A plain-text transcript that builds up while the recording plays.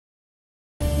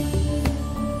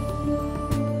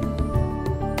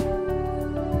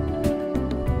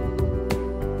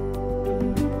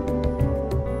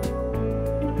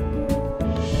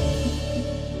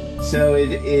So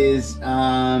it is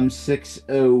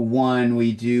 6:01.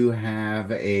 We do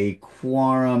have a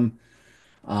quorum,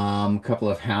 couple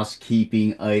of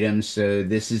housekeeping items. So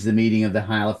this is the meeting of the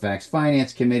Halifax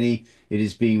Finance Committee. It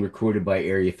is being recorded by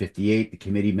Area 58. The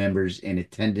committee members in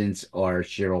attendance are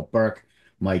Cheryl Burke,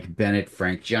 Mike Bennett,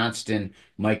 Frank Johnston,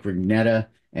 Mike Rignetta,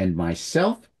 and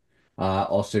myself.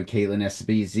 Also Caitlin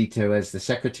Esposito as the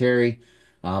secretary.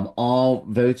 All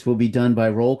votes will be done by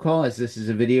roll call as this is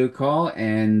a video call,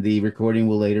 and the recording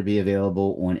will later be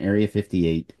available on Area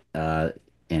 58 and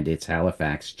its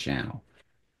Halifax channel.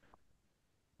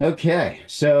 Okay,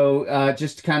 so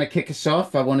just to kind of kick us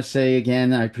off, I want to say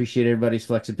again, I appreciate everybody's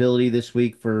flexibility this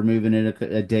week for moving it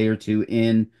a day or two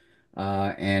in,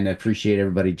 and appreciate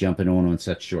everybody jumping on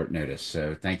such short notice.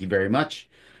 So thank you very much.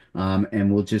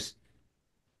 And we'll just,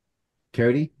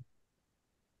 Cody,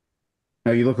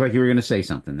 oh, you look like you were going to say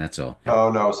something. That's all. Oh,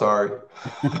 no, sorry.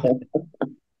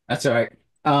 That's all right.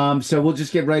 So we'll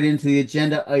just get right into the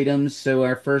agenda items. So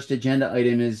our first agenda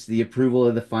item is the approval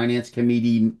of the Finance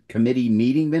Committee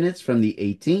meeting minutes from the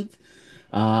 18th.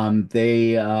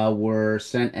 They were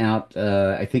sent out,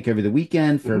 I think, over the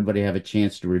weekend for Mhm. everybody to have a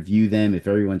chance to review them. If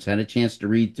everyone's had a chance to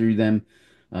read through them,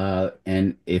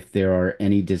 and if there are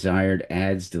any desired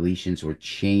adds, deletions, or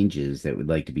changes that would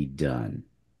like to be done.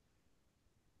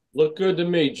 Look good to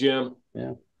me, Jim.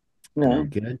 Yeah. Very No.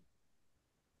 good.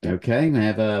 Yeah. Okay, I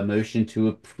have a motion to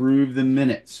approve the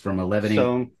minutes from 11/8.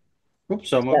 So, oops,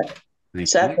 so moved. Thank you, Mike.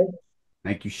 Second,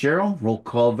 Thank you, Cheryl. Roll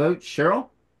call vote.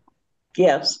 Cheryl,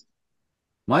 yes.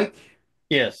 Mike,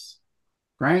 Yes.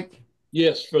 Frank.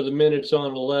 Yes, for the minutes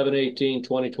on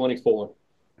 11/18/2024.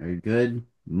 Very good.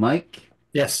 Mike.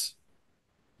 Yes.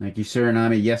 Thank you, sir. And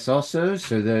I'm a yes also.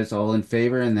 So those all in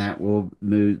favor, and that will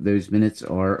move. Those minutes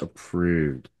are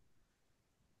approved.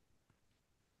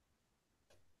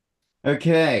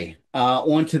 Okay,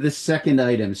 on to the second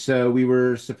item. So we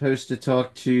were supposed to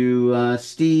talk to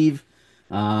Steve,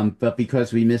 but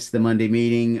because we missed the Monday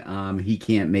meeting, he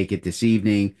can't make it this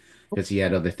evening because he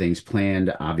had other things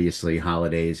planned, obviously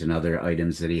holidays and other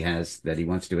items that he has that he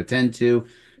wants to attend to.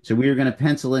 So we are going to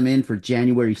pencil him in for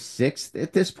January 6th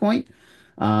at this point,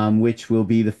 which will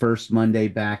be the first Monday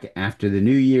back after the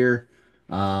new year.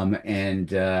 And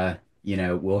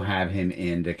we'll have him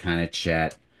in to kind of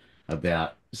chat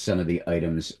about some of the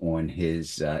items on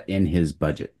his in his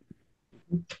budget.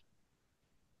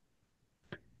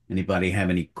 Anybody have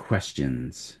any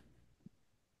questions?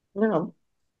 No,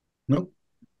 Nope.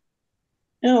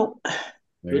 no.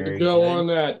 Good to Very go good. on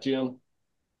that, Jim.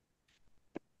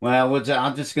 Well,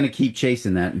 I'm just going to keep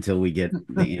chasing that until we get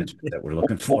the answer that we're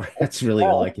looking for. That's really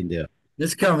all I Oh, can do.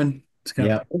 It's coming. It's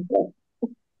coming. Yep.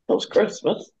 post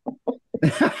Christmas.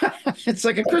 It's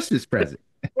like a Christmas present.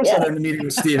 Closer Yeah, than the meeting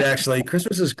with Steve, actually.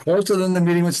 Christmas is closer than the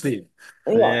meeting with Steve.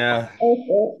 yeah. Yeah.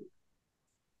 Okay.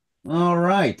 All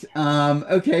right.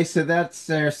 Okay, so that's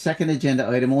our second agenda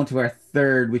item. On to our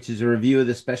third, which is a review of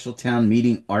the special town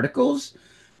meeting articles.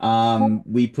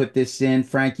 We put this in.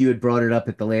 Frank, you had brought it up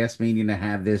at the last meeting to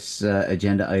have this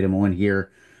agenda item on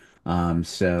here. I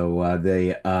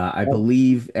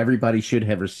believe everybody should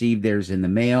have received theirs in the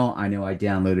mail. I know I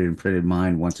downloaded and printed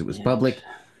mine once it was public.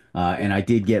 And I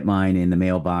did get mine in the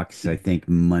mailbox, I think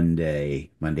Monday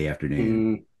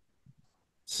afternoon. Mm,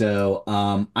 So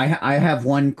I have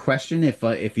one question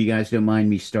if you guys don't mind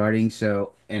me starting.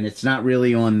 So, and it's not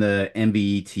really on the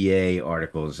MBETA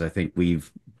articles. I think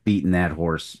we've beaten that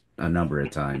horse a number of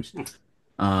times.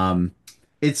 Um,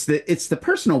 it's the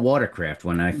personal watercraft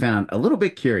one I found a little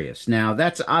bit curious. Now,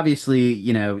 that's obviously,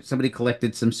 somebody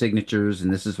collected some signatures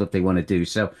and this is what they want to do.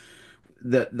 So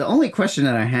the only question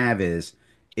that I have is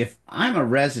if I'm a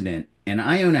resident and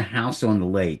I own a house on the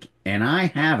lake and I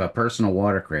have a personal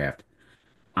watercraft,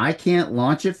 I can't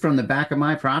launch it from the back of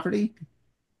my property?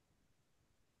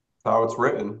 how it's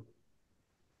written,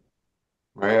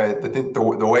 right? I think the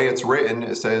way it's written,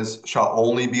 it says shall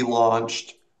only be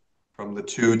launched from the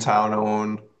two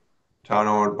town-owned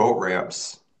boat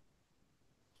ramps.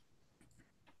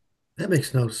 That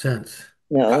makes no sense.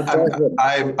 No, it I,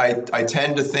 doesn't. I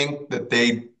tend to think that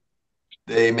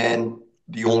they meant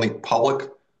the only public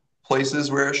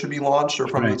places where it should be launched are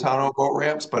from the Right. town-owned boat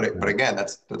ramps, but Right. again,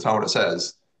 that's not what it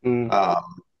says. Mm.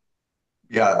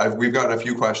 Yeah, we've gotten a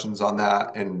few questions on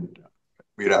that, and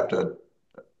we'd have to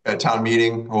at town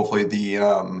meeting. Hopefully, the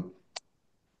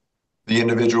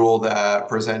individual that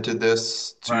presented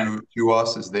this Right. to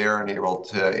us is there and able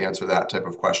to answer that type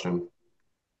of question.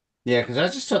 Yeah, because I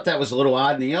just thought that was a little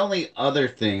odd. And the only other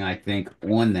thing I think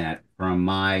on that, from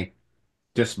my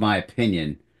just my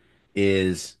opinion,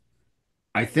 is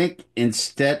I think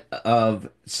instead of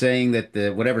saying that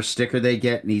the whatever sticker they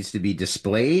get needs to be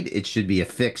displayed, it should be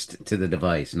affixed to the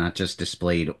device, not just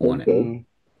displayed on it. Okay. Mm,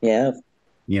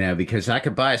 Yeah. Because I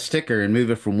could buy a sticker and move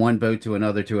it from one boat to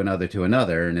another to another to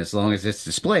another, and as long as it's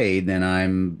displayed, then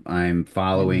I'm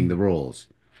following the Mm. rules.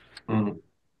 Mm.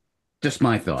 Just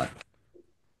my thought.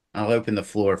 I'll open the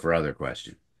floor for other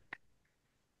questions.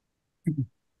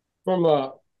 From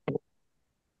a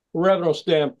revenue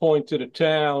standpoint to the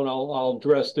town, I'll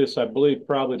address this, I believe,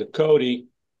 probably to Cody.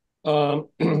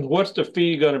 What's the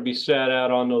fee going to be set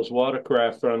out on those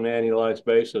watercraft on an annualized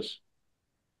basis?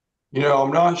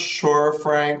 I'm not sure,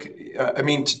 Frank. I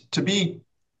mean, to be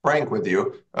frank with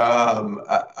you,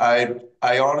 I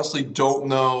honestly don't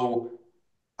know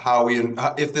how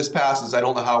if this passes, I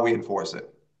don't know how we enforce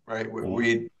it, right?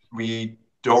 We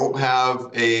don't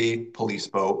have a police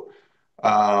boat.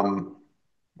 Um,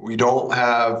 we don't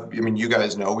have, I mean, you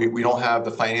guys know, we don't have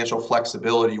the financial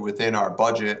flexibility within our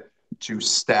budget to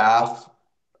staff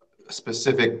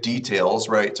specific details,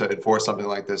 right, to enforce something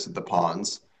like this at the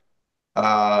ponds.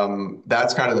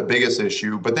 That's kind of the biggest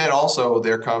issue. But then also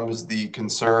there comes the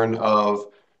concern of,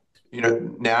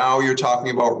 now you're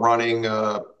talking about running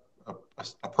a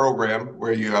program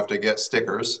where you have to get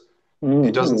stickers.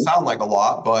 It doesn't Hmm. sound like a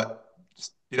lot, but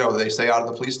they say out of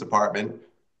the police department,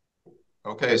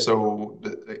 okay, so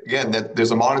again, there's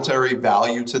a monetary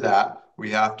value to that. We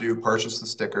have to purchase the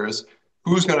stickers.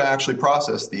 Who's going to actually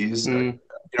process these? mm,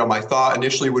 My thought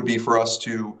initially would be for us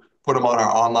to put them on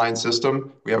our online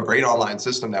system. We have a great online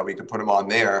system that we could put them on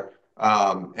there,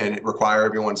 and it require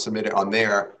everyone to submit it on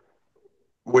there,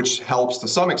 which helps to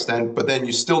some extent, but then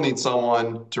you still need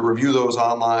someone to review those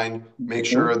online, make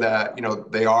sure that,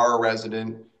 they are a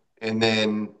resident, and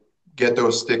then get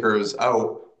those stickers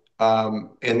out.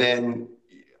 And then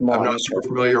I'm not Monitor. super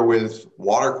familiar with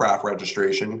watercraft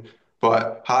registration,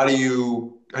 but how do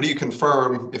you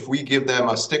confirm if we give them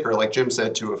a sticker, like Jim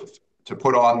said, to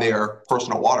put on their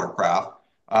personal watercraft?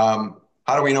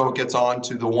 How do we know it gets on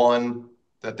to the one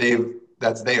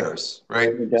that's theirs,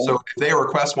 right? We So don't. if they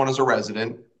request one as a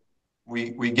resident,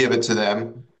 we give it to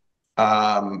them.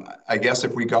 I guess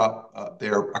if we got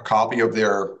a copy of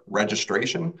their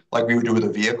registration, like we would do with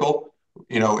a vehicle,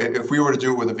 if we were to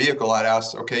do it with a vehicle, I'd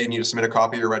ask, okay, you need to submit a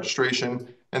copy of your registration,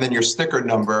 and then your sticker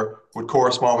number would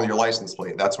correspond with your license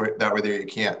plate. That way you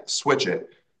can't switch it.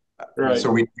 Right. So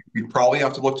we probably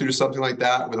have to look to do something like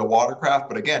that with a watercraft.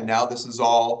 But again, now this is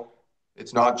all,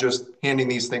 it's not just handing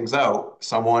these things out.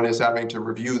 Someone is having to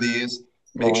review these,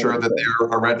 make sure that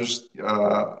Monitor.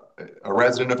 they're a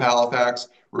resident of Halifax,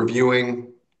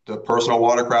 reviewing the personal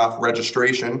watercraft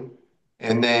registration,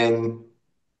 and then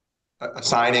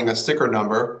assigning a sticker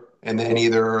number, and then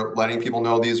either letting people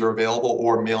know these are available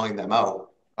or mailing them out.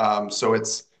 So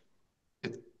it,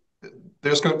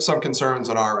 there's some concerns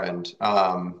on our end,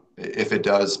 if it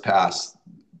does pass,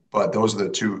 but those are the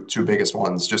two biggest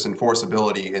ones: just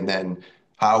enforceability, and then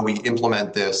how we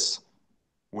implement this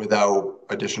without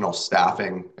additional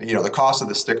staffing. The cost of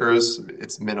the stickers,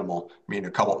 it's minimal. I mean, a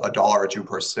dollar or two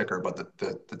per sticker, but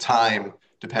the time,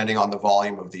 depending on the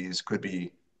volume of these, could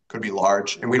be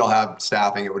large. And we don't have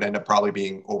staffing. It would end up probably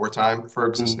being overtime for mm,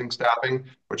 existing staffing,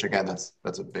 which again,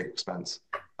 that's a big expense.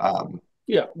 Um,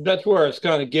 Yeah, that's where it's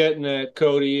kind of getting at,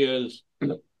 Cody, is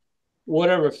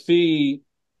whatever fee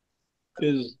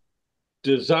is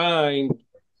designed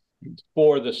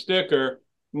for the sticker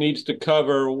needs to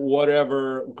cover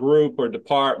whatever group or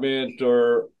department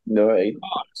or Right.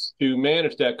 costs to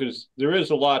manage that, because there is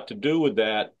a lot to do with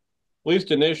that, at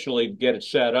least initially, to get it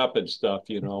set up and stuff.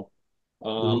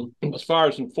 mm, As far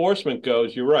as enforcement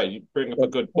goes, you're right. You bring up a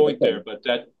good point there, but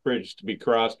that bridge is to be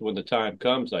crossed when the time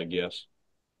comes, I guess.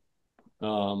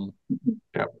 Um,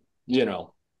 yeah. you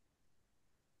know,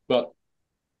 but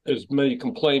as many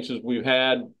complaints as we've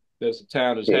had, as the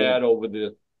town has had over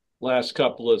the last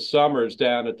couple of summers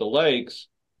down at the lakes,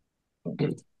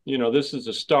 this is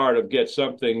the start of get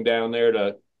something down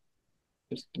there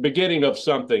it's the beginning of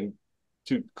something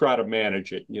to try to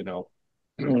manage it.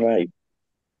 Right.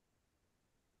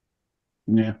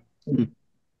 Yeah.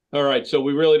 All right, so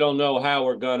we really don't know how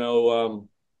we're gonna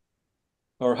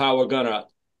or how we're gonna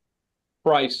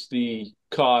price the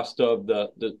cost of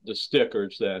the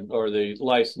stickers then, or the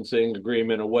licensing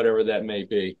agreement or whatever that may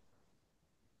be.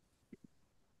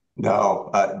 No,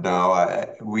 no,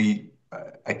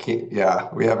 I can't. Yeah,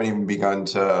 we haven't even begun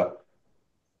to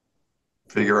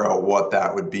figure out what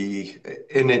that would be.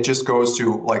 And it just goes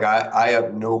to, like, I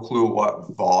have no clue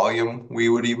what volume we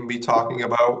would even be talking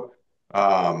about.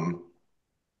 Um,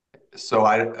 so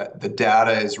the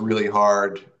data is really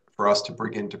hard for us to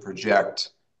begin to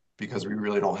project because we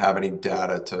really don't have any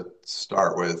data to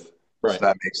start with. So Right.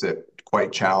 that makes it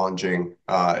quite challenging,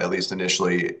 at least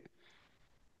initially.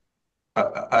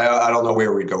 I don't know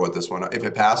where we'd go with this one. If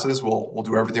it passes, we'll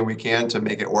do everything we can to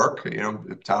make it work. You know,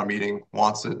 if town meeting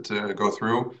wants it to go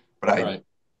through, but Right.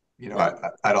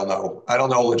 I don't know. I don't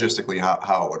know logistically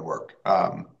how it would work.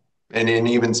 And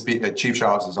even Chief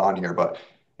Shaws is on here, but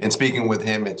in speaking with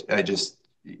him,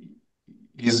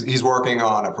 he's working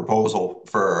on a proposal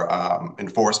for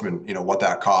enforcement. You know what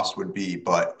that cost would be,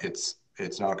 but it's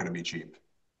not going to be cheap.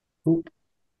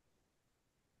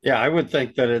 Yeah, I would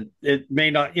think that it may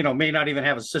not, may not even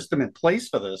have a system in place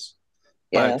for this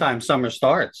by the Yeah, time summer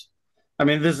starts. I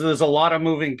mean, there's a lot of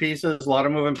moving pieces, a lot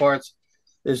of moving parts.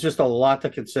 There's just a lot to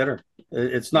consider.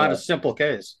 It's not yeah, a simple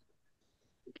case,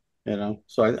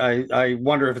 So I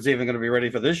wonder if it's even going to be ready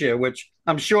for this year, which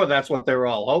I'm sure that's what they were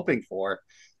all hoping for,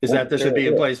 is that this would be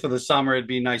in place for the summer. It'd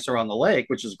be nicer on the lake,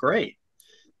 which is great.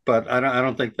 But I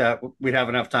don't think that we'd have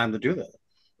enough time to do that.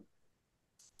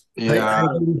 Yeah,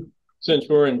 Since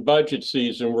we're in budget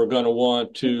season, we're going to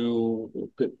want to,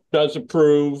 if it does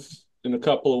approve in a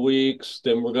couple of weeks,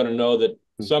 then we're going to know that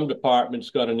some department's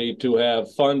going to need to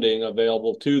have funding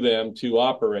available to them to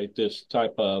operate this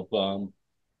type of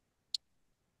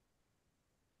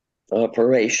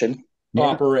operation.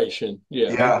 operation.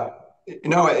 Yeah. yeah.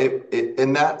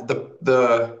 And that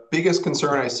the biggest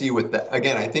concern I see with that,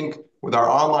 again, I think with our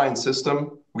online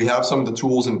system, we have some of the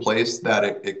tools in place that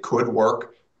it could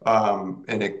work,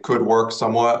 and it could work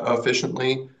somewhat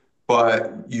efficiently.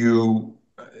 But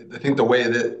I think the way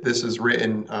that this is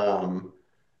written,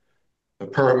 the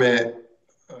permit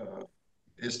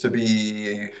is to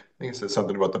be, I think it says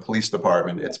something about the police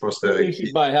department. It's supposed to,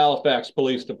 Issued by Halifax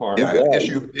Police Department. yeah,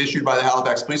 issued by the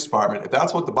Halifax Police Department. If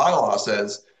that's what the bylaw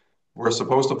says, we're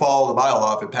supposed to follow the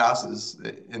bylaw if it passes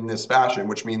in this fashion,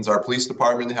 which means our police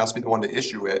department has to be the one to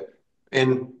issue it.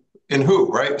 In who,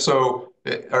 right? So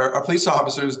our police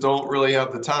officers don't really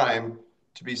have the time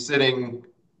to be sitting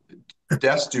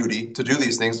desk duty to do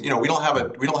these things. You know, we don't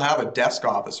have a desk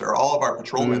officer. All of our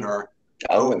patrolmen are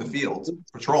out in the field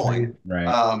patrolling.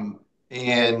 Right.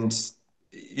 And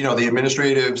the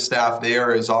administrative staff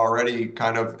there is already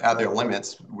kind of at their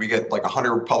limits. We get like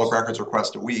 100 public records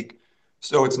requests a week.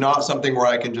 So it's not something where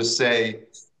I can just say,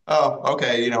 oh,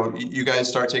 okay, you guys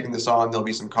start taking this on, there'll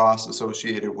be some costs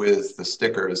associated with the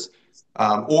stickers.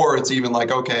 Or it's even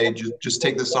like, okay, just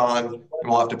take this on and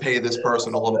we'll have to pay this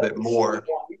person a little bit more.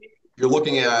 You're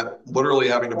looking at literally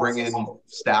having to bring in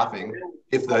staffing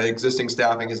if the existing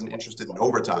staffing isn't interested in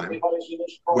overtime,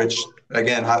 which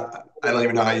again, I don't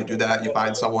even know how you do that. You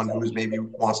find someone who's maybe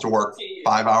wants to work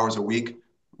 5 hours a week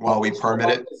while we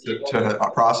permit it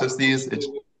to process these. It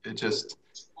just,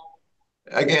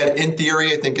 again, in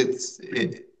theory, I think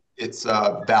it's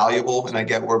valuable, and I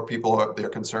get where their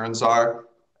concerns are.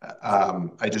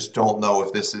 I just don't know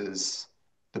if this is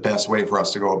the best way for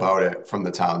us to go about it from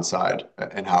the town side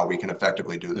and how we can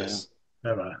effectively do this. I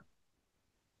have a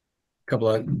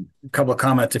couple of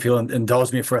comments, if you'll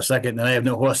indulge me for a second. And I have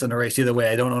no horse in the race either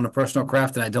way. I don't own a personal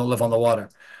craft, and I don't live on the water.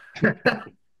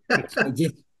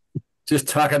 just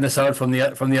talking this out from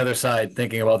the other side,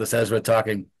 thinking about this as we're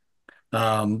talking.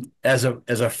 As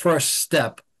a first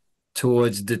step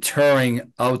towards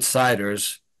deterring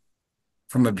outsiders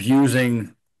from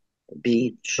abusing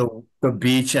Beach. the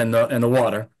beach and the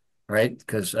water, right?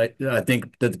 Because I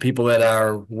think that the people that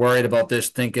are worried about this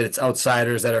think it's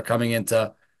outsiders that are coming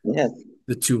into Yeah,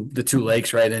 the two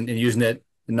lakes, right, and using it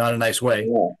in not a nice way.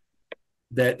 yeah,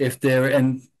 That if they're,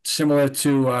 and similar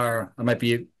to I might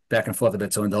be back and forth a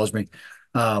bit, so indulge me.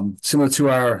 Similar to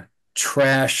our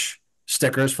trash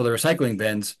stickers for the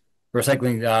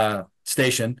recycling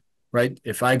station, right?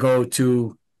 If I go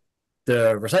to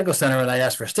the recycle center and I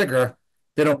ask for a sticker,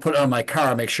 they don't put it on my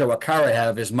car, make sure what car I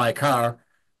have is my car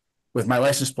with my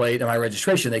license plate and my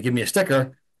registration. They give me a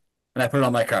sticker and I put it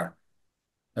on my car.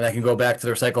 And I can go back to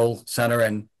the recycle center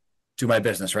and do my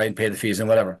business, right? And pay the fees and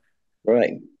whatever.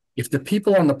 right. If the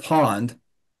people on the pond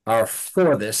are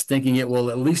for this, thinking it will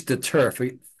at least deter,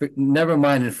 never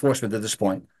mind enforcement at this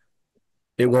point,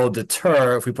 it will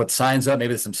deter if we put signs up, maybe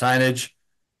there's some signage.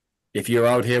 If you're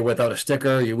out here without a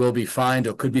sticker, you will be fined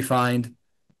or could be fined.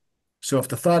 So if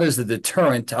the thought is the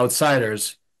deterrent to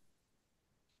outsiders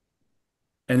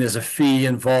and there's a fee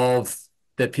involved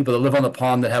that people that live on the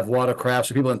pond that have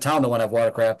watercrafts or people in town that want to have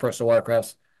watercraft, personal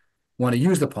watercrafts, want to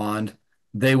use the pond,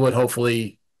 they would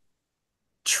hopefully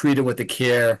treat it with the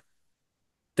care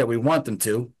that we want them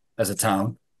to as a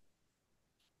town.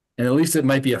 And at least it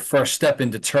might be a first step in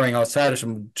deterring outsiders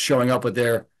from showing up with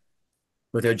their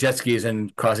jet skis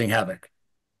and causing havoc.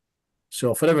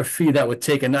 So for whatever fee that would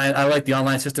take, and I like the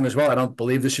online system as well. I don't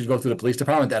believe this should go through the police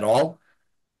department at all.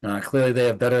 Clearly, they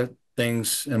have better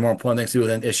things and more important things to do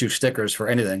than issue stickers for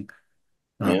anything.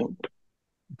 Yeah.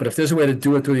 But if there's a way to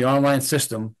do it through the online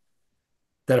system,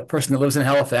 that a person that lives in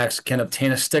Halifax can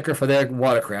obtain a sticker for their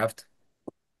watercraft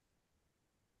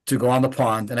to go on the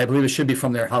pond, and I believe it should be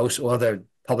from their house or their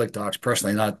public docks,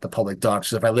 personally, not the public docks.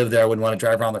 Because if I lived there, I wouldn't want to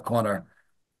drive around the corner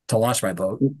to launch my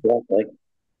boat. Exactly.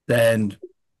 Then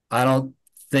I don't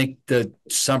think that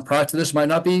some parts of this might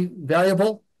not be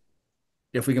valuable.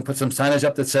 If we can put some signage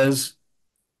up that says,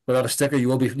 without a sticker,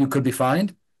 you could be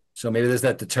fined. So maybe there's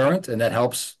that deterrent, and that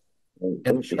helps It in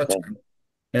the would be short fun. term.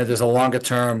 And if there's a longer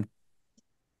term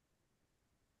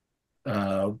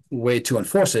way to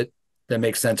enforce it that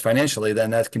makes sense financially, then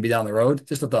that can be down the road.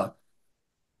 Just a thought.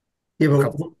 Yeah,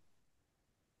 but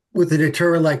with a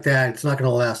deterrent like that, it's not going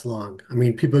to last long. I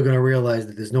mean, people are going to realize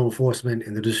that there's no enforcement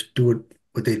and they'll just do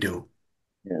what they do.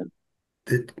 Yeah.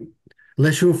 That,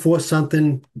 unless you enforce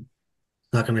something,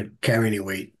 it's not going to carry any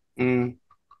weight. Mm.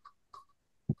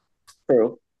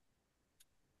 True.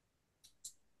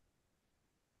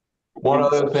 One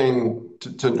other thing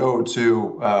to note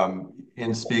too,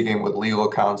 in speaking with legal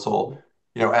counsel,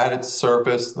 at its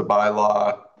surface, the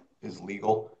bylaw is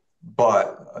legal,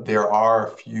 but there are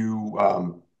a few,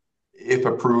 if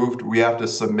approved, we have to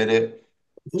submit it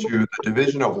to the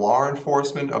Division of Law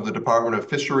Enforcement of the Department of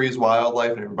Fisheries,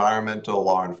 Wildlife, and Environmental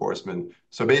Law Enforcement.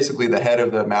 So basically the head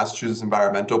of the Massachusetts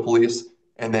Environmental Police,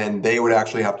 and then they would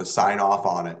actually have to sign off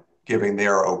on it, giving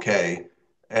their okay.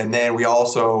 And then we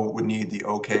also would need the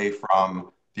okay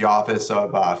from the Office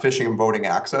of Fishing and Boating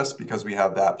Access, because we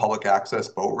have that public access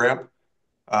boat ramp.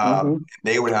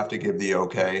 They would have to give the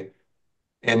okay.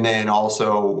 And then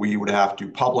also we would have to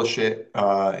publish it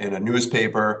in a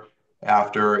newspaper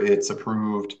after it's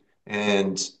approved.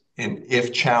 And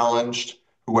if challenged,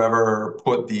 whoever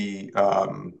put the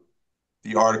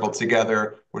article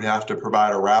together would have to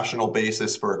provide a rational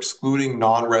basis for excluding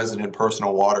non-resident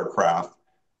personal watercraft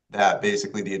that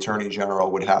basically the Attorney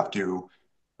General would have to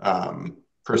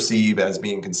perceive as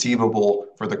being conceivable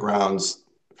for the grounds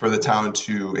for the town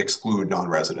to exclude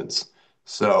non-residents.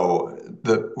 So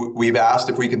we've asked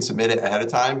if we can submit it ahead of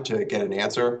time to get an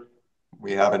answer.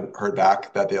 We haven't heard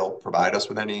back that they'll provide us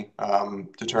with any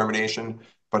determination.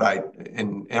 But I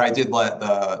did let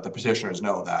the petitioners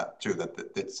know that too,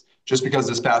 that it's just because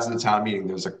this passes the town meeting,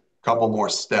 there's a couple more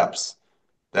steps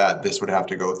that this would have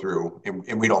to go through,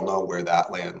 and we don't know where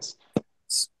that lands.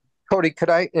 Cody, could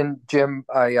I, and Jim,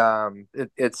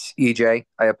 it's EJ.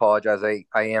 I apologize.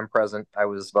 I am present. I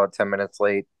was about 10 minutes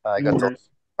late. I got to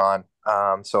on.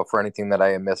 So for anything that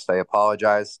I missed, I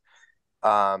apologize.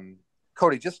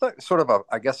 Cody, just sort of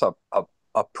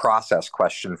a process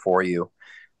question for you.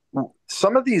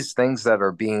 Some of these things that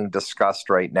are being discussed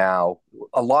right now,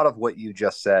 a lot of what you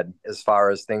just said, as far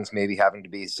as things maybe having to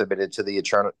be submitted to the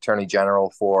Attorney General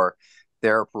for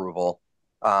their approval,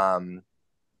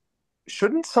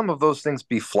 shouldn't some of those things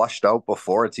be flushed out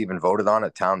before it's even voted on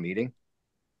at town meeting?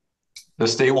 The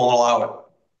state won't allow it.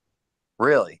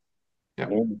 Really? Yeah.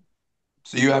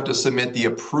 So you have to submit the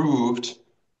approved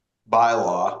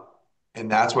bylaw,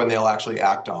 and that's when they'll actually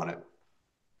act on it.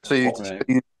 So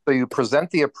you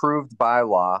present the approved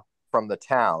bylaw from the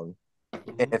town,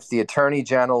 and if the Attorney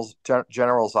General's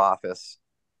office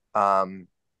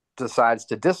decides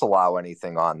to disallow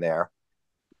anything on there,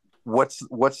 what's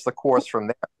the course from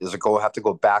there? Does it have to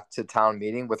go back to town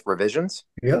meeting with revisions?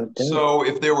 Yeah. So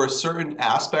if there were certain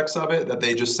aspects of it that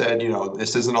they just said,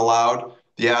 this isn't allowed,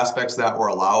 the aspects that were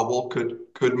allowable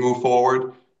could move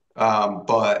forward.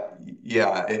 But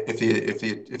yeah,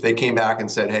 if they came back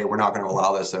and said, hey, we're not going to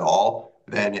allow this at all,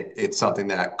 then it's something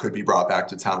that could be brought back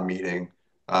to town meeting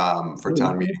for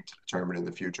town meeting to determine in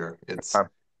the future. It's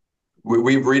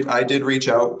I did reach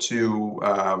out to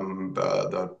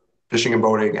the Fishing and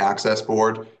Boating Access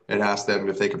Board and asked them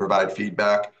if they could provide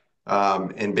feedback.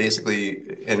 And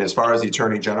as far as the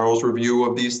Attorney General's review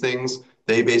of these things,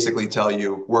 they basically tell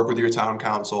you, work with your town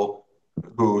council,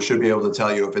 who should be able to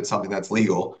tell you if it's something that's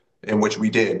legal, in which we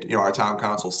did. Our town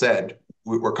council said,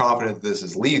 we're confident that this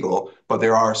is legal, but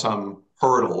there are some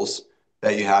hurdles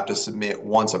that you have to submit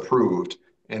once approved,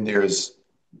 and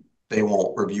they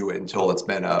won't review it until it's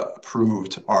been a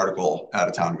approved article at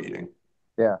a town meeting.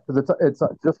 Yeah, because it's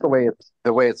just the way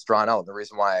it's drawn out. The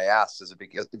reason why I asked is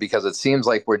because it seems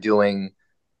like we're doing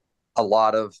a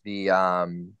lot of the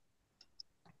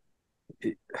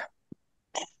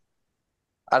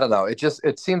I don't know.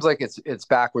 It seems like it's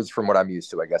backwards from what I'm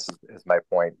used to, I guess is my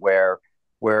point, where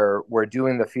we're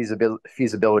doing the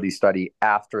feasibility study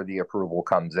after the approval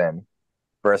comes in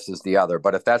versus the other.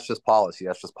 But if that's just policy,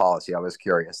 that's just policy. I was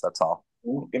curious. That's all.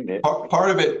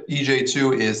 Part of it, EJ,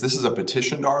 too, is this is a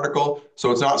petitioned article, so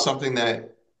it's not something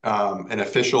that an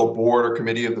official board or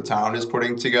committee of the town is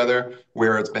putting together,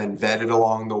 where it's been vetted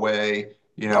along the way.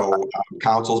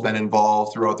 Council's been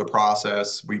involved throughout the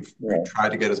process. We've tried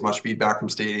to get as much feedback from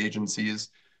state agencies.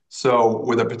 So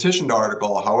with a petitioned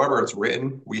article, however it's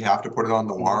written, we have to put it on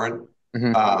the warrant.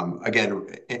 Again,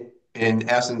 in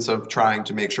essence of trying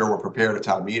to make sure we're prepared at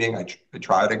town meeting, I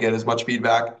try to get as much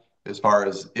feedback as far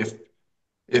as if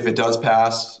it does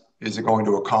pass, is it going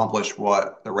to accomplish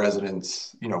what the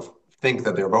residents, think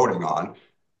that they're voting on?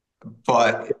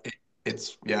 But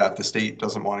if the state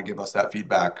doesn't want to give us that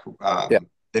feedback,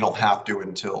 they don't have to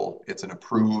until it's an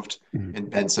approved and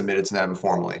been submitted to them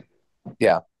formally.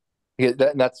 Yeah.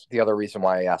 That's the other reason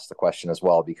why I asked the question as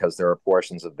well, because there are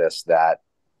portions of this that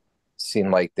seem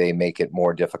like they make it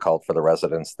more difficult for the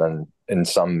residents than in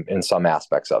some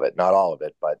aspects of it. Not all of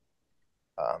it, but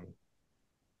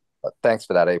thanks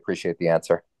for that. I appreciate the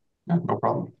answer. Yeah, no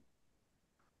problem.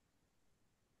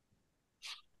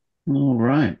 All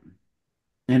right.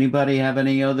 Anybody have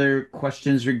any other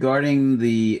questions regarding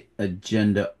the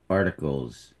agenda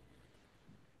articles?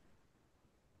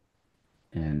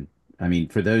 And I mean,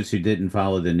 for those who didn't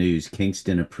follow the news,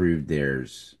 Kingston approved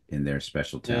theirs in their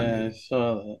special town Yeah, I meeting.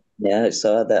 saw that. Yeah, I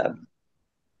saw that.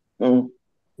 Mm.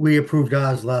 We approved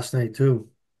ours last night too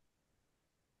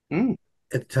Mm.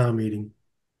 at the town meeting.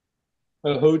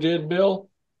 Who did, Bill?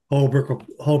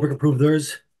 Holbrook approved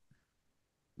theirs.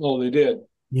 Oh, they did.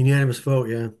 Unanimous vote,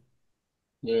 yeah.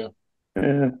 Yeah.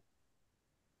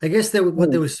 I guess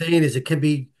what they were saying is it can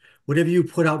be whatever you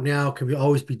put out now can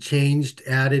always be changed,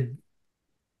 added.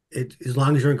 As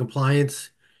long as you're in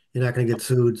compliance, you're not going to get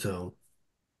sued. So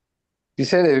You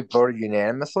say they voted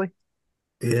unanimously?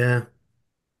 yeah,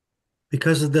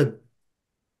 because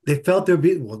they felt they're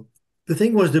being the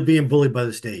thing was they're being bullied by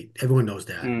the state. Everyone knows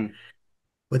that,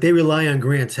 but they rely on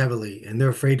grants heavily, and they're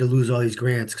afraid to lose all these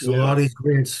grants because a lot of these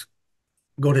grants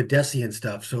go to DESE and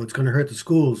stuff. So it's going to hurt the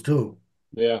schools too.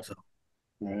 Yeah. So.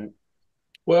 Right.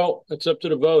 Well, it's up to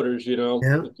the voters, Yeah,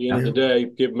 at the end of the day,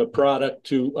 give them a product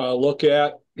to look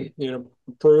at,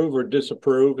 approve or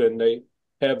disapprove, and they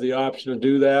have the option to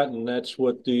do that. And that's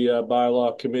what the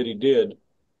bylaw committee did.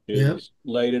 Is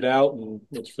laid it out, and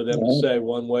it's for them to say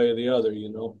one way or the other, Yeah.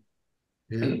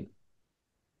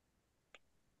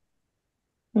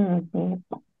 All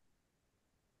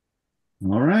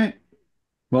right.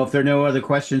 Well, if there are no other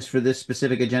questions for this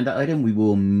specific agenda item, we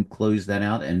will close that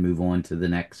out and move on to the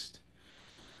next.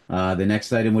 The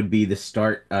next item would be the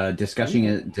start discussing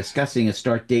a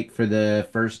start date for the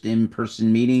first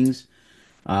in-person meetings.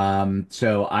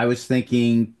 So I was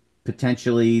thinking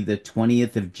potentially the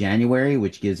 20th of January,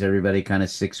 which gives everybody kind of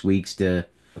 6 weeks to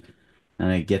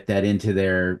get that into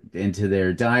their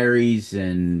diaries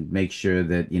and make sure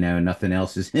that nothing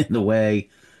else is in the way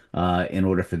in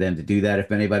order for them to do that.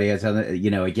 If anybody has other,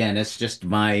 again, it's just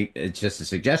a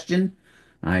suggestion.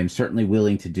 I'm certainly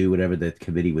willing to do whatever the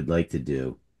committee would like to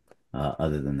do.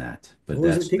 Other than that, but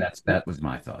that was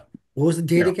my thought. What was the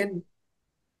date again?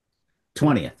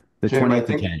 20th, the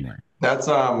 20th of January. That's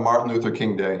Martin Luther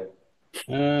King Day.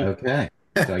 Okay,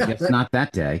 so I guess not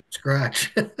that day.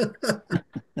 Scratch.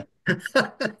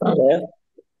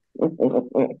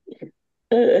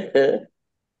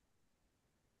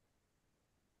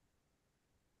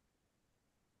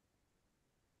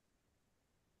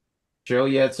 Cheryl,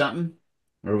 you had something,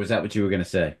 or was that what you were going to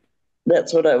say?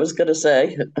 That's what I was going to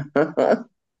say.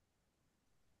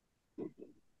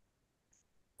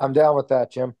 I'm down with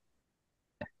that, Jim.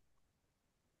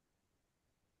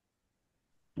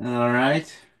 All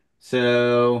right.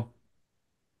 So,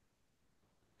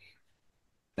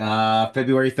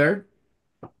 February 3rd.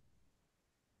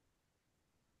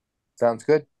 Sounds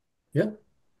good. Yeah.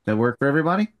 That work for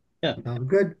everybody? Yeah. Sounds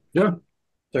good. Yeah.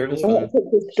 Third is I'll fine.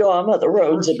 put the storm on the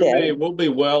roads again. We'll be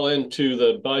well into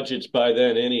the budgets by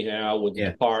then anyhow with the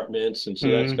departments, and so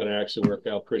that's going to actually work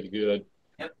out pretty good.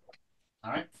 Yep.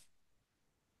 All right.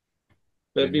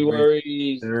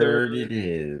 February 3rd it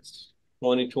is.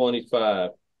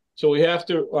 2025. So we have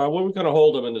to, what are we going to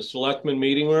hold them in the selectmen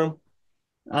meeting room?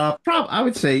 I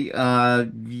would say,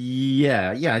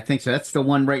 yeah, I think so. That's the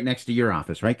one right next to your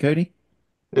office, right, Cody?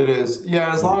 It is.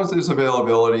 Yeah, as long as there's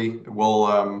availability,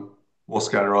 we'll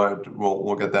schedule it.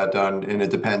 We'll get that done. And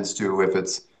it depends too if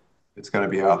it's going to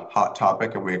be a hot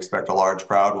topic and we expect a large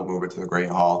crowd, we'll move it to the Great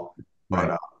Hall.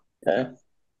 Right. But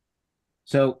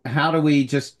so how do we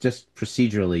just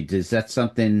procedurally, is that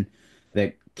something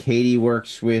that Katie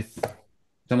works with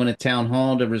someone at town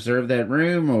hall to reserve that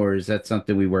room, or is that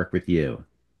something we work with you?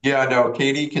 yeah, no,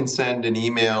 Katie can send an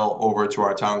email over to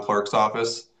our town clerk's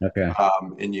office. Okay.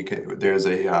 And there's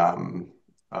a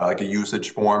like a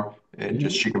usage form, and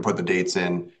just she can put the dates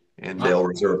in, and they'll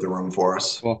reserve the room for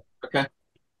us. Cool. Okay.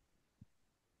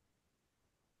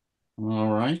 All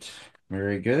right.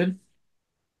 Very good.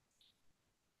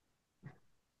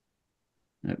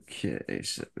 Okay,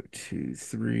 so 2,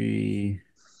 3.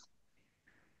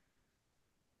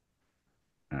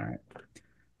 All right.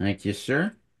 Thank you,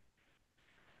 sir.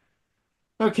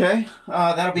 Okay,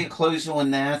 that'll be a close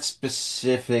on that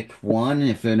specific one.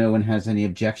 If no one has any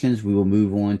objections, we will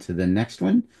move on to the next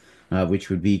one,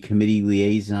 which would be committee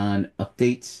liaison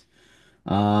updates.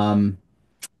 Um,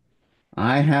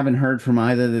 I haven't heard from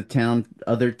either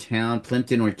other town,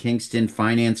 Plimpton or Kingston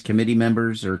finance committee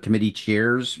members or committee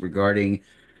chairs regarding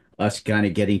us kind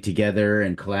of getting together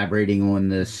and collaborating on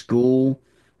the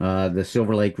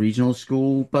Silver Lake Regional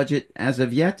School budget as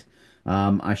of yet.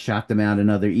 I shot them out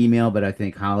another email, but I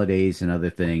think holidays and other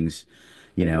things,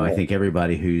 I think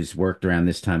everybody who's worked around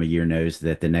this time of year knows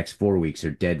that the next 4 weeks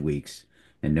are dead weeks,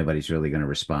 and nobody's really going to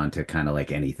respond to kind of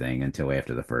like anything until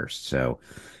after the first. So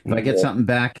if I get something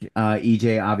back,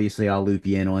 EJ, obviously I'll loop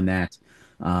you in on that.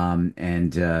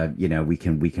 And we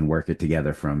can work it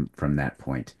together from that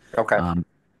point. Okay.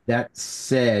 That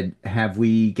said, have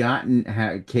we gotten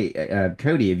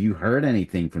Cody, have you heard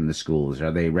anything from the schools?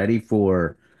 Are they ready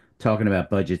for talking about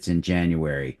budgets in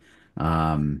January?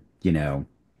 How's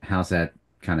that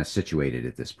kind of situated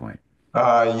at this point?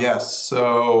 Yes,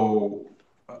 so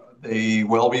they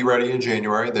will be ready in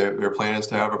January. Their plan is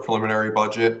to have a preliminary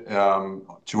budget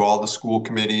to all the school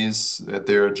committees at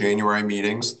their January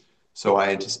meetings. So I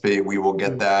anticipate we will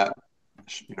get that,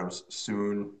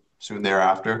 soon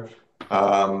thereafter.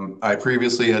 I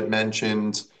previously had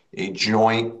mentioned a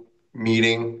joint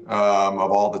meeting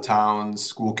of all the towns,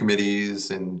 school committees,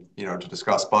 and to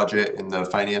discuss budget, and the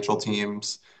financial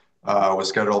teams was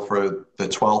scheduled for the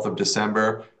 12th of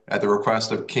December at the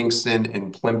request of Kingston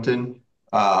and Plimpton.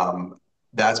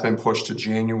 That's been pushed to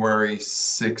January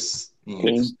 16th.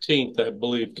 16th, I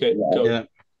believe. Yeah.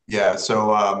 Yeah.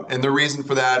 So, and the reason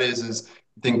for that is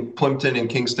I think Plimpton and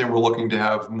Kingston were looking to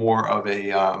have more of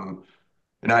an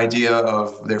idea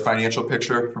of their financial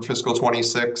picture for fiscal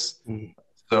 26.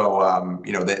 So,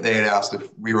 they had asked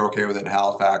if we were okay with it in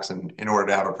Halifax, and in order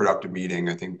to have a productive meeting,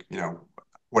 I think,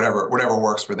 whatever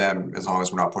works for them, as long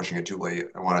as we're not pushing it too late.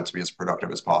 I want it to be as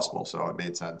productive as possible, so it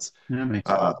made sense. That makes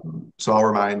sense. So I'll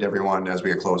remind everyone as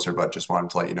we get closer, but just wanted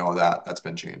to let you know that that's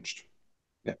been changed.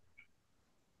 Yeah.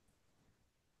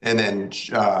 And then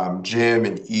Jim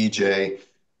and EJ,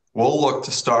 we'll look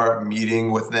to start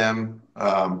meeting with them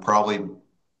probably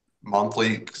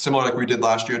monthly, similar like we did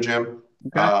last year, Jim.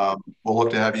 Okay. We'll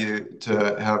look to have you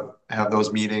to have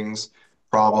those meetings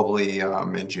probably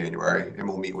in January, and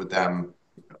we'll meet with them.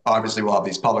 Obviously, we'll have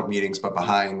these public meetings, but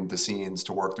behind the scenes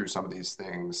to work through some of these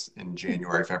things in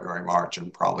January, February, March,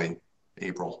 and probably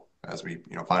April as we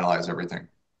finalize everything.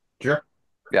 Sure.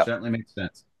 Yeah. Certainly makes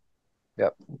sense.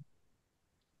 Yep.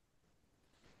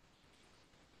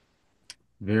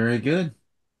 Very good.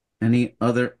 Any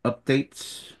other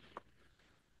updates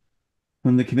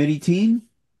from the committee team?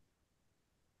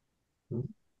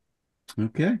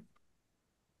 Okay.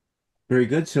 Very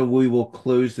good. So we will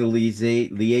close the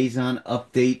liaison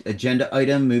update agenda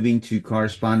item, moving to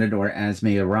correspondent or as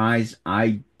may arise.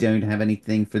 I don't have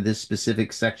anything for this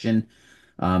specific section.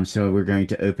 So we're going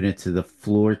to open it to the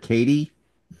floor. Katie,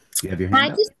 you have your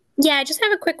hand up? I just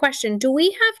have a quick question. Do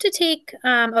we have to take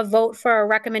a vote for our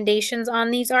recommendations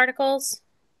on these articles?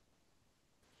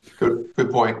 Good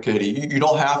point, Katie. You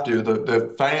don't have to.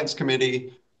 The finance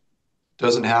committee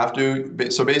doesn't have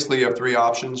to. So basically, you have three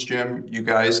options, Jim. You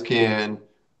guys can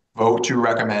vote to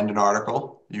recommend an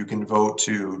article. You can vote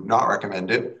to not recommend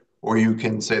it, or you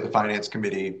can say the finance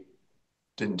committee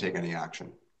didn't take any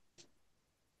action.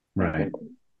 Right.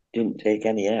 Didn't take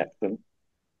any action.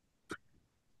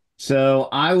 So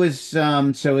I was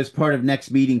so as part of next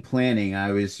meeting planning,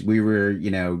 I was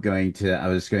going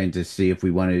to see if we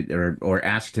wanted or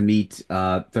ask to meet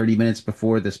 30 minutes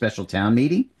before the special town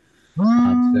meeting.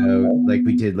 So like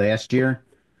we did last year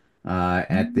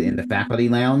in the faculty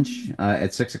lounge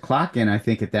at 6 o'clock, and I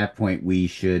think at that point we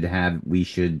should have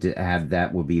that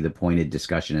will be the pointed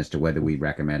discussion as to whether we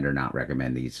recommend or not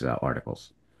recommend these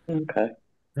articles. Okay.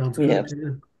 Sounds Yeah.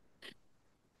 good.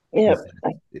 Yeah.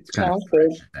 It's kind of Sounds good.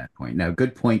 fresh at that point. No,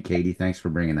 good point, Katie. Thanks for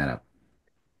bringing that up.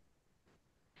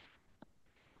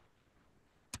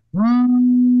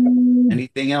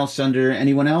 Anything else under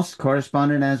anyone else?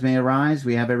 Correspondent as may arise.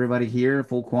 We have everybody here,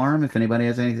 full quorum. If anybody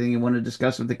has anything you want to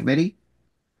discuss with the committee.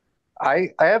 I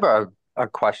have a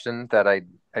question that I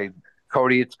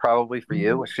Cody, it's probably for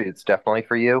you. Actually, it's definitely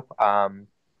for you. And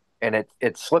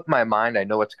it slipped my mind. I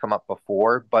know it's come up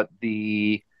before, but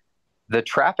the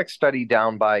traffic study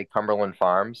down by Cumberland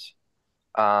Farms,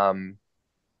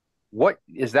 What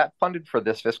is that funded for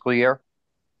this fiscal year?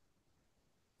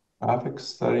 Traffic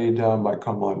study done by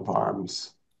Cumberland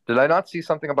Farms. Did I not see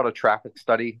something about a traffic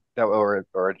study that, or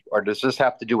does this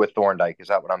have to do with Thorndike? Is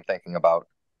that what I'm thinking about?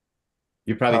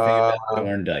 You're probably thinking Uh, about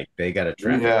Thorndike. They got a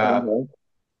traffic. yeah,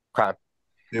 Okay.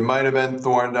 it might have been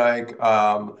Thorndike.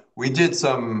 We did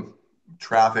some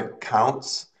traffic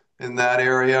counts in that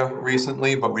area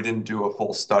recently, but we didn't do a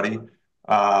full study.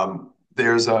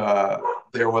 There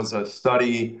was a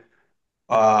study,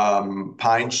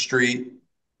 Pine Street.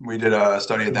 We did a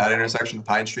study at that intersection, the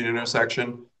Pine Street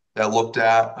intersection, that looked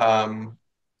at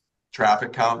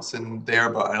traffic counts in there,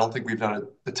 but I don't think we've done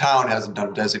it. The town hasn't done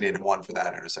a designated one for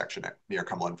that intersection near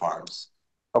Cumberland Farms.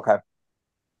 Okay.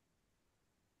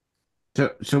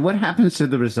 So what happens to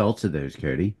the results of those,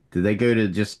 Cody? Do they go to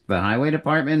just the highway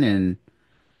department and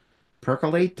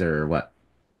percolate, or what?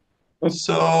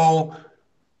 So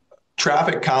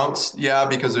traffic counts, yeah,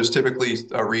 because there's typically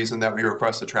a reason that we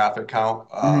request a traffic count.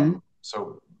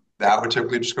 So that would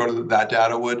typically just go to that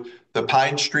data would. The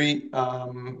Pine Street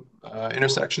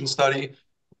intersection study,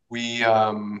 we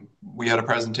had a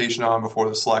presentation on before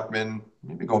the selectmen,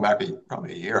 maybe going back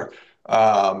probably a year,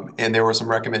 and there were some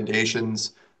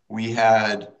recommendations. We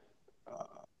had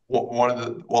one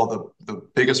of the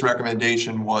biggest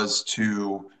recommendation was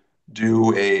to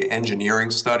do a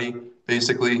engineering study,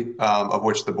 basically, of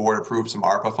which the board approved some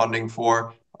ARPA funding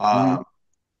for. Our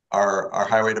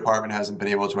highway department hasn't been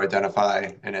able to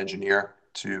identify an engineer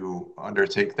to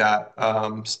undertake that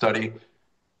study.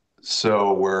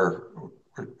 So we're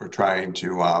trying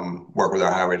to work with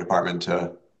our highway department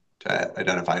to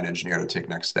identify an engineer to take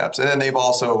next steps. And then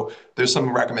there's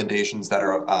some recommendations that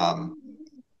are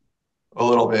a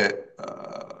little bit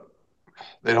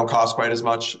they don't cost quite as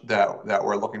much that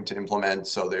we're looking to implement.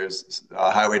 So there's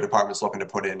highway departments looking to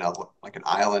put in like an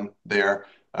island there.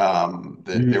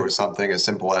 There was something as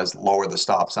simple as lower the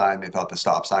stop sign. They thought the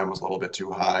stop sign was a little bit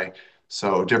too high.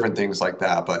 So different things like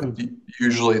that. But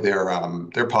usually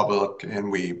they're public,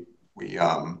 and we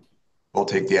will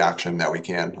take the action that we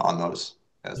can on those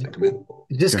as they come in.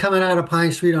 Is this coming out of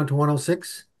Pine Street onto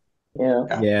 106?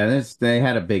 Yeah. Yeah, they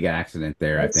had a big accident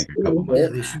there, I think, a couple months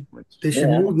Yeah, back. they should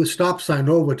move the stop sign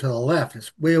over to the left.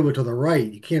 It's way over to the right.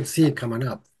 You can't see it coming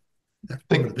up. That's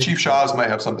I one of the think big Chief Shaw's might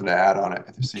have something to add on it.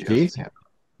 I see he has his hand.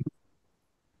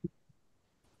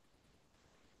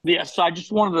 Yes, I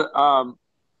just wanted to,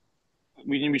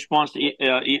 in response to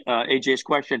AJ's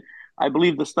question, I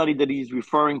believe the study that he's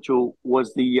referring to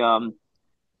was the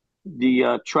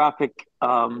traffic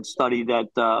study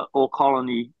that Old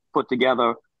Colony put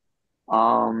together.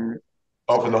 For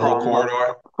the whole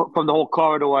corridor? From the whole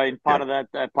corridor, and part of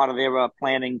that, part of their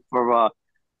planning for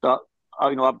the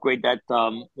upgrade that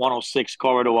 106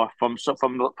 corridor from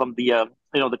the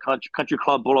the Country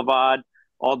Club Boulevard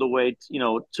all the way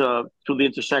to the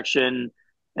intersection,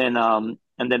 and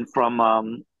then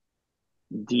from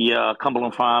the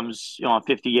Cumberland Farms on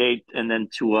 58 and then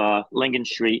to Lincoln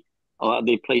Street.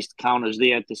 They placed counters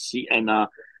there to see, and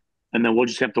then we'll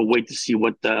just have to wait to see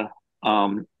what the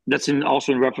that's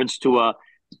also in reference to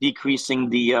decreasing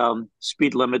the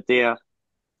speed limit there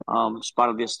as part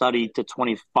of their study to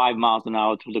 25 miles an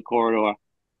hour through the corridor.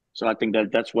 So I think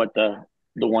that's what the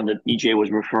one that EJ was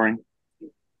referring.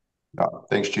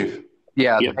 Thanks, Chief.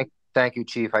 Yeah, thank you,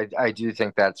 Chief. I do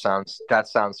think that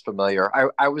sounds familiar.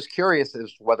 I was curious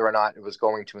as to whether or not it was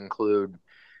going to include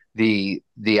the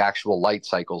actual light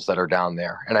cycles that are down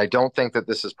there. And I don't think that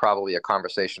this is probably a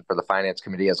conversation for the finance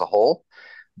committee as a whole,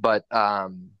 but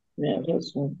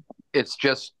it's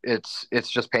just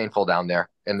painful down there,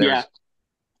 and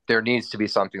there needs to be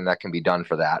something that can be done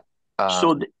for that.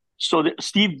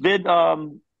 Steve did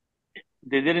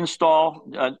they did install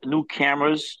new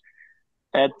cameras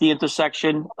at the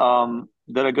intersection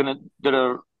that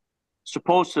are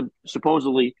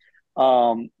supposedly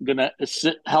gonna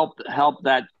help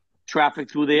that traffic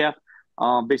through there.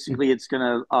 Basically, it's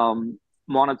gonna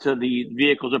monitor the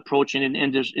vehicles approaching an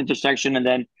intersection, and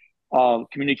then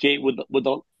communicate with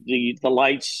the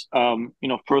lights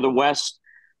further west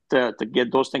to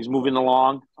get those things moving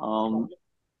along,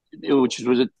 which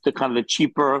was the kind of the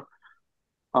cheaper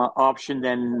option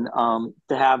than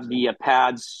to have the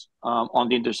pads on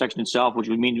the intersection itself, which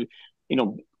would mean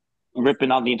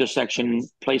ripping out the intersection,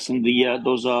 placing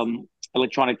those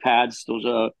electronic pads, those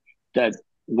that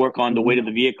work on the weight of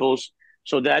the vehicles.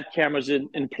 So that camera's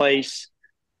in place.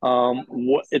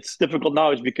 It's difficult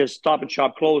now is because Stop and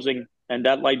Shop closing and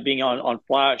that light being on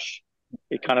flash,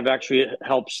 it kind of actually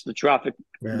helps the traffic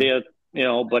there,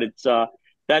 but it's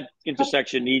that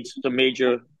intersection needs some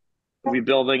major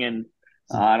rebuilding, and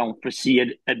I don't foresee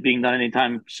it being done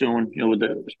anytime soon,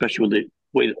 especially with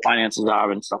way the finances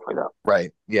are and stuff like that.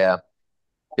 Right. Yeah.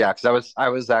 Yeah. Because I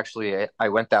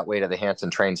went that way to the Hanson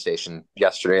train station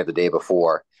yesterday or the day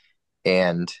before,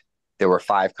 and there were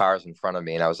 5 cars in front of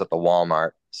me, and I was at the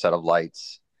Walmart set of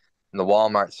lights, and the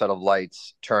Walmart set of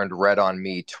lights turned red on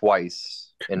me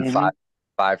twice in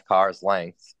five cars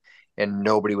length, and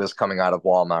nobody was coming out of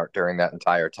Walmart during that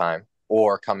entire time,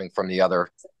 or coming from the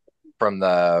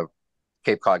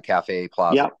Cape Cod Cafe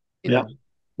Plaza. Yeah.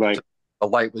 Right. So the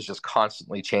light was just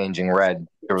constantly changing red.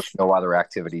 There was no other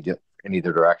activity in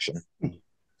either direction.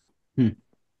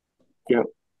 Yeah.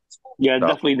 Yeah, so,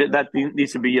 definitely that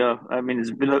needs to be. I mean,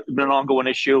 it's been an ongoing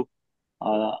issue.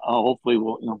 Hopefully,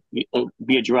 will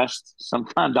be addressed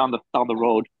sometime down the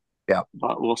road. Yeah,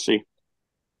 but we'll see.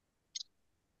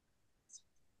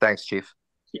 Thanks, Chief.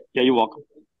 Yeah, you're welcome.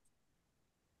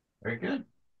 Very good.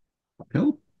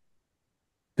 Cool.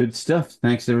 Good stuff.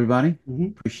 Thanks, everybody.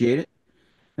 Appreciate it.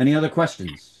 Any other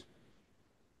questions?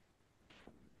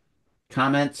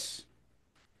 Comments?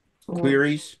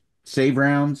 Queries? Save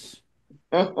rounds?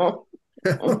 All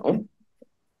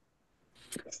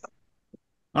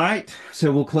right,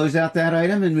 so we'll close out that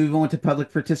item and move on to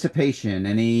public participation.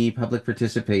 Any public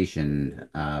participation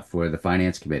for the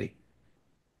Finance Committee?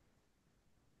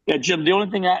 Yeah, Jim, the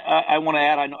only thing I want to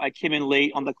add, I know I came in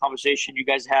late on the conversation you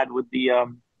guys had with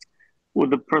the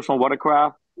personal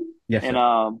watercraft. Yes, and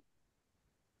sir.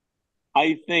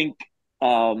 I think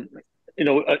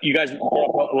you guys have a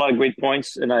lot of great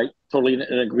points, and I totally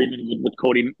in agreement with what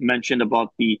Cody mentioned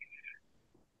about the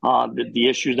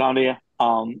issues down there.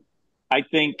 I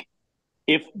think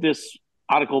if this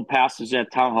article passes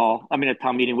at town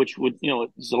meeting, which would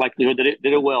is a likelihood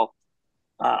that it will.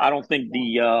 I don't think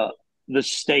the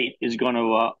state is going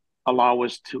to allow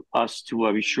us to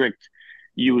restrict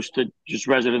use to just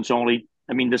residents only.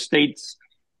 I mean, the state's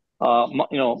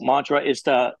mantra is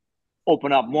to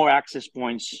open up more access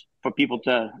points for people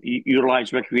to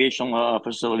utilize recreational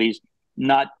facilities,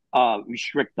 not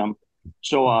restrict them.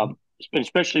 So,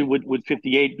 especially with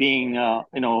 58 being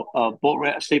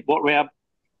state boat ramp,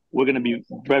 we're going to be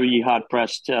very hard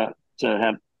pressed to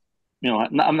have.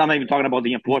 I'm not even talking about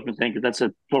the enforcement thing, because that's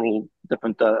a total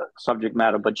different subject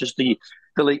matter. But just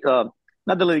not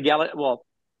the legality. Well,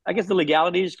 I guess the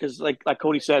legalities, because like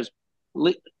Cody says,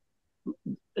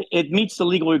 it meets the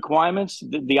legal requirements.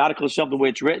 The article itself, the way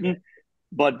it's written,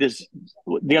 but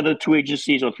the other 2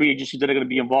 agencies or 3 agencies that are going to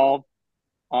be involved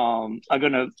are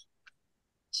going to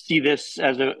see this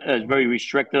as very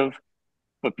restrictive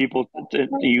for people to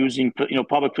using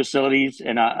public facilities,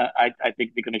 and I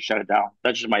think they're going to shut it down.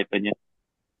 That's just my opinion.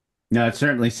 No, it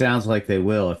certainly sounds like they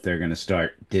will if they're going to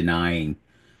start denying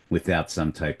without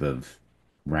some type of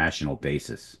rational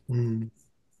basis.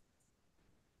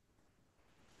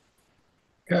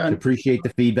 Appreciate the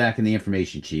feedback and the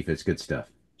information, Chief. It's good stuff.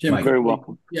 Jim, very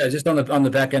welcome. Yeah, just on the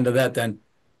back end of that, then,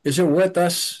 is it worth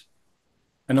us?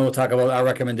 I know we'll talk about our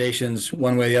recommendations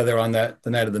one way or the other on the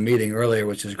night of the meeting earlier,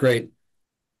 which is great.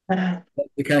 The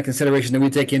kind of consideration that we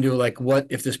take into, like, what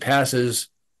if this passes,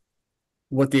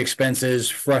 what the expense is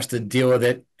for us to deal with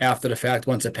it after the fact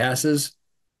once it passes,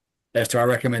 as to our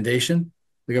recommendation.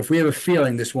 Like, if we have a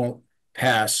feeling this won't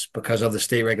pass because of the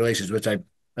state regulations, which I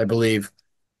believe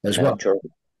as well,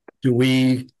 do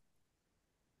we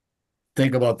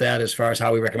think about that as far as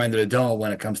how we recommend it or don't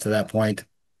when it comes to that point,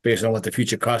 based on what the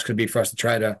future cost could be for us to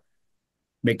try to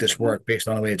make this work based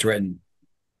on the way it's written?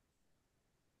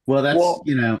 Well, that's, go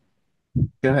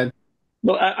ahead.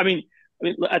 No, I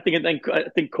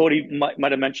think Cody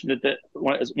might have mentioned it that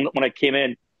when I came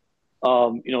in.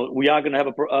 We are going to have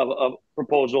a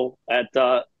proposal at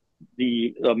the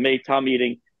May town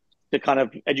meeting to kind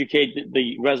of educate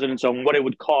the residents on what it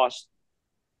would cost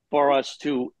for us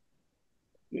to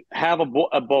have a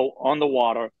boat on the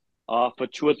water for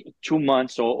 2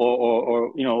 months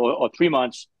or 3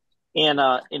 months, and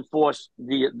enforce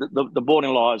the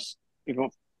boating laws.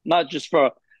 Not just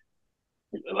for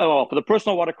the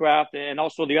personal watercraft, and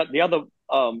also the other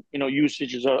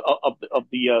usages of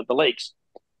the lakes.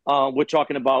 We're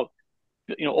talking about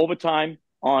overtime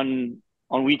on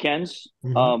weekends.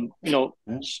 It's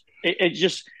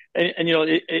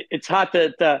hard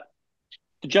to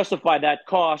justify that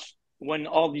cost when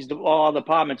all the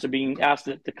departments are being asked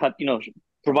to cut,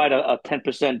 provide a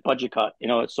 10% budget cut.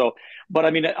 So, but I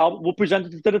mean, we'll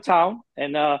present it to the town,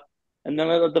 and then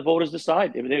let the voters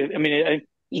decide. There's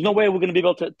no way we're going to be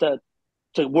able to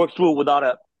work through without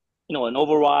an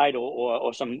override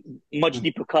or some much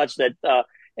deeper cuts that.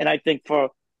 And I think for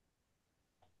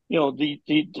the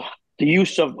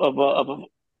use of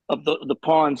the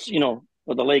ponds,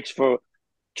 or the lakes for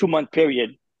 2 month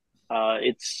period,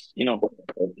 it's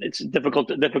it's difficult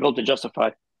to justify,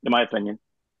 in my opinion.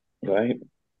 Right.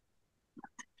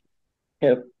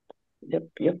 Yep. Yep.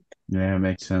 Yep. Yeah, it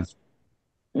makes sense.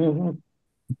 hmm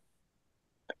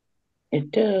It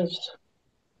does.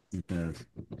 It does.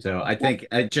 So I think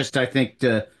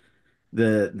the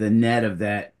net of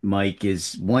that, Mike,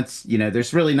 is once,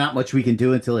 there's really not much we can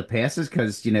do until it passes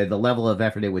because, the level of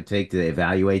effort it would take to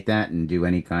evaluate that and do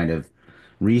any kind of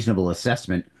reasonable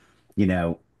assessment, you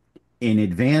know, in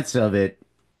advance of it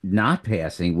not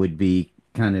passing would be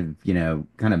kind of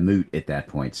moot at that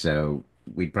point. So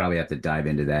we'd probably have to dive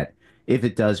into that if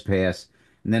it does pass.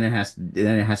 And then it has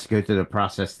to go through the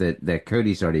process that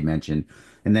Cody's already mentioned.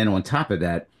 And then on top of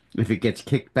that, if it gets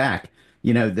kicked back,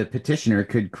 the petitioner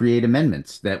could create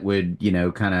amendments that would,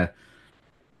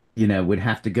 would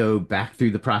have to go back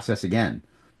through the process again.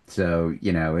 So,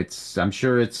 I'm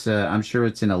sure it's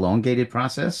an elongated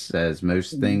process, as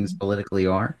most things politically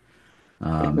are.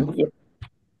 Um, Yep.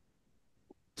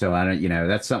 so I don't,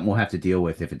 that's something we'll have to deal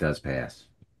with if it does pass.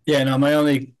 Yeah, no, my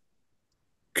only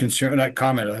concern, not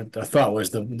comment, I thought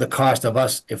was the cost of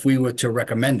us, if we were to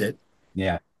recommend it,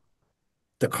 Yeah.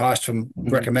 the cost from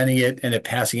recommending it and it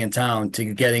passing in town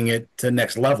to getting it to the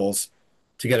next levels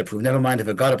to get approved. Never mind if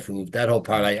it got approved. That whole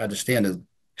part I understand the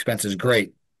expense is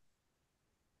great.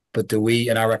 But do we,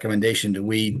 in our recommendation, do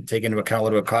we take into account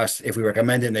what it would cost if we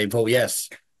recommend it and they vote yes?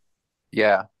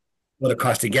 Yeah. What it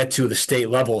costs to get to the state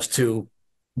levels to,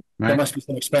 there Right. must be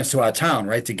some expense to our town,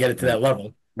 right? To get it to that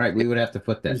level, Right. We would have to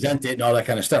put that. present it and all that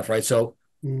kind of stuff, right? So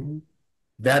Mhm.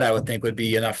 that I would think would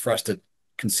be enough for us to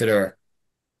consider.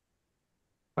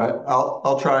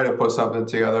 I'll try to put something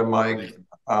together, Mike.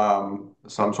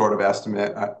 Some sort of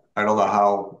estimate. I don't know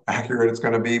how accurate it's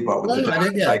going to be, but with the Well, I data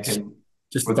think, that yeah, I it's can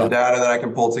just with the thought. data that I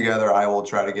can pull together, I will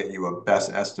try to get you a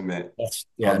best estimate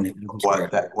Yeah, of and it's what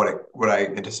fair. what I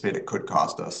anticipate it could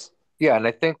cost us. Yeah, and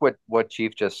I think what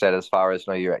Chief just said, as far as,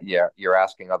 no, you're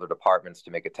asking other departments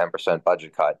to make a 10%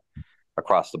 budget cut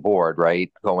across the board,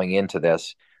 right? Going into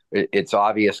this, it's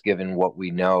obvious, given what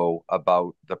we know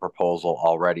about the proposal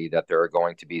already, that there are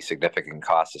going to be significant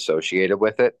costs associated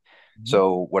with it.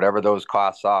 So whatever those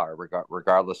costs are,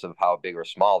 regardless of how big or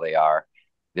small they are,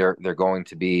 they're going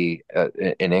to be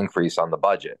an increase on the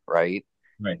budget, right?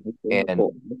 Right. And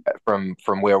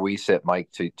from where we sit, Mike,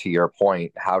 to your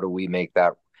point, how do we make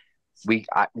that?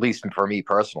 At least for me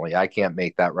personally, I can't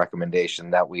make that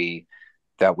recommendation that we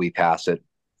pass it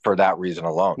for that reason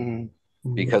alone,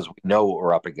 because we know what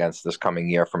we're up against this coming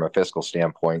year from a fiscal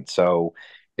standpoint. So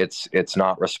it's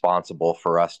not responsible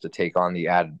for us to take on the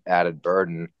added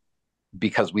burden,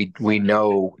 because we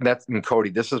know that's, and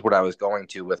Cody, this is what I was going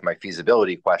to with my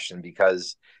feasibility question,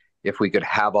 because if we could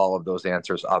have all of those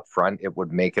answers up front, it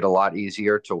would make it a lot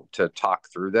easier to talk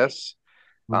through this.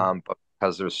 But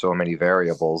because there's so many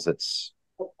variables,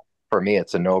 for me,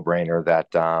 it's a no-brainer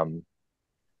that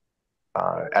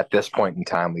at this point in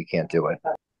time, we can't do it.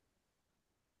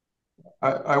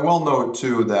 I will note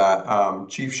too that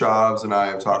Chief Shavs and I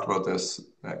have talked about this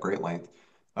at great length.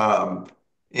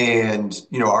 And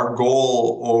our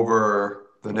goal over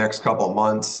the next couple of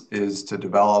months is to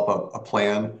develop a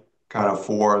plan kind of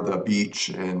for the beach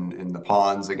and the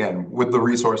ponds, again, with the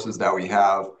resources that we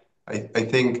have. I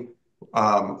think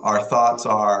our thoughts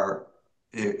are,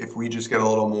 if we just get a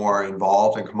little more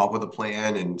involved and come up with a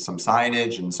plan and some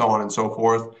signage and so on and so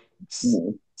forth,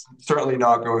 certainly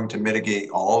not going to mitigate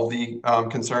all of the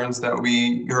concerns that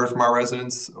we heard from our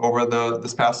residents over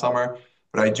this past summer.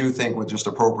 But I do think with just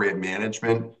appropriate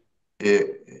management,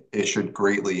 it should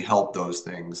greatly help those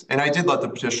things. And I did let the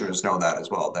petitioners know that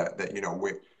as well, that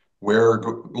we're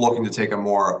looking to take a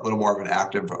little more of an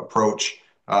active approach.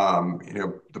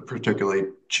 Particularly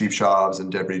Chief Shavs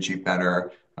and Deputy Chief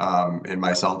Benner, and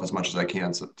myself, as much as I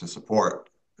can to support,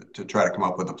 to try to come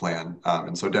up with a plan.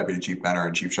 And so Deputy Chief Benner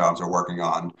and Chief Shavs are working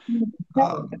on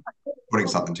putting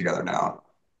something together now.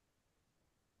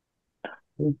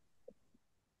 All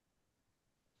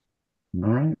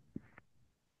right.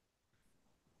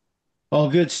 All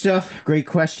good stuff. Great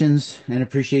questions, and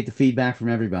appreciate the feedback from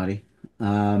everybody.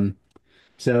 So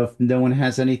if no one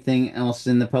has anything else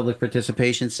in the public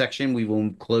participation section, we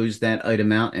will close that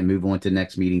item out and move on to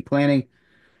next meeting planning.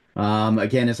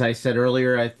 Again, as I said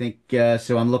earlier, I think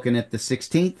so I'm looking at the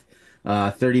 16th,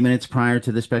 30 minutes prior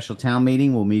to the special town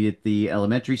meeting. We'll meet at the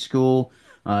elementary school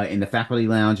in the faculty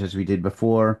lounge as we did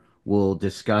before. We'll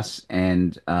discuss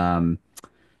and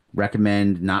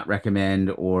recommend, not recommend,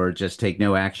 or just take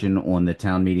no action on the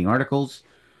town meeting articles.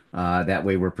 That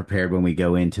way we're prepared when we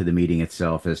go into the meeting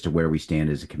itself as to where we stand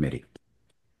as a committee.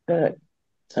 Good.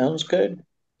 Sounds good.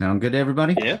 Sound good to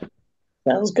everybody? Yeah.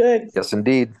 Sounds good. Yes,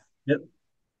 indeed. Yep.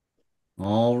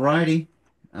 All righty.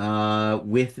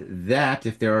 With that,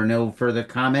 if there are no further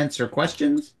comments or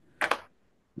questions,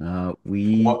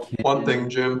 we One can, thing,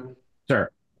 Jim. sir.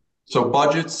 So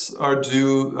budgets are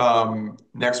due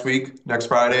next week, next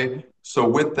Friday. So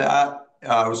with that,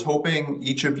 I was hoping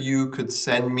each of you could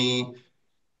send me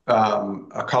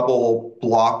a couple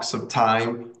blocks of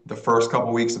time the first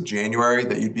couple weeks of January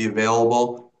that you'd be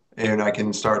available, and I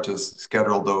can start to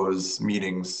schedule those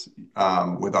meetings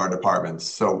with our departments.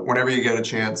 So whenever you get a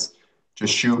chance,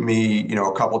 just shoot me,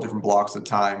 a couple different blocks of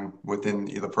time within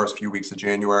the first few weeks of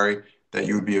January that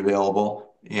you would be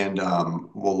available, and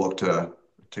we'll look to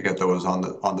get those on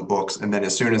the books. And then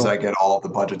as soon as I get all of the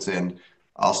budgets in,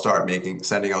 I'll start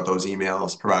sending out those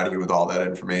emails, providing you with all that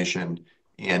information,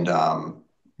 and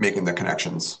making the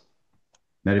connections.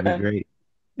 That'd be Okay. great.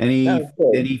 Sounds Any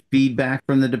good. any feedback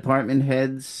from the department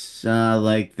heads?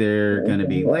 Like they're gonna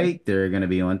be late, they're gonna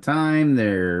be on time,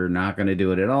 they're not gonna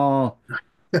do it at all.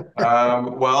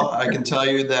 Well, I can tell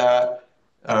you that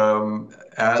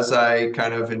as I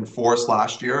kind of enforced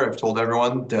last year, I've told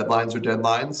everyone deadlines are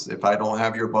deadlines. If I don't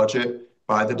have your budget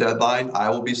by the deadline, I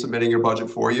will be submitting your budget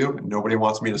for you. And nobody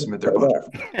wants me to submit their budget.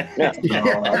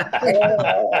 Yeah.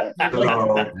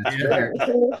 So, That's Yeah. fair.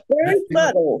 Very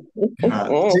subtle.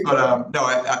 but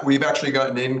no, we've actually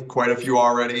gotten in quite a few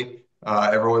already.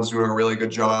 Everyone's doing a really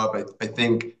good job. I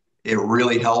think it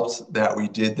really helped that we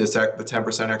did the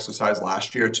 10% exercise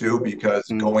last year too, because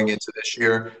going into this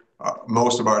year,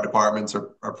 most of our departments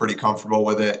are pretty comfortable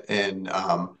with it. And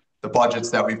the budgets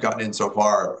that we've gotten in so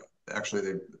far,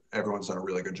 actually, everyone's done a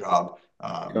really good job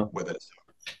with it.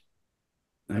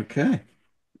 Okay.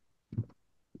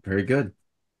 Very good.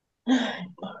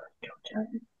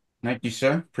 Thank you,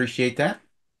 sir. Appreciate that.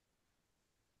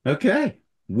 Okay.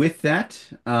 With that,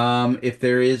 if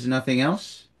there is nothing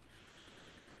else,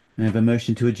 I have a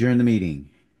motion to adjourn the meeting.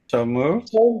 So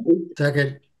moved.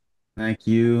 Second. Thank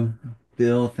you,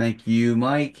 Bill. Thank you,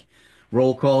 Mike.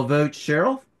 Roll call vote,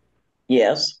 Cheryl,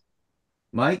 Yes.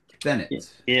 Mike, Bennett,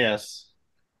 Yes.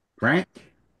 Frank,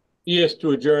 Yes,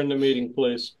 to adjourn the meeting,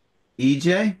 please.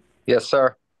 EJ, Yes,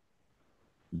 sir.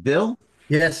 Bill,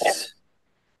 Yes.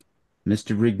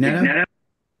 Mr. Rignetto,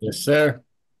 Yes, sir.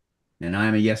 and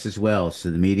I'm a yes as well. So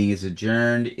the meeting is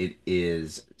adjourned. It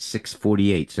is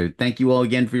 6:48. So thank you all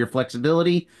again for your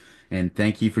flexibility, and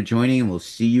thank you for joining, and we'll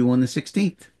see you on the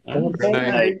 16th. All right. Good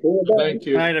night. Thank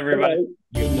you. Good night, everybody.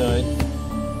 Good night.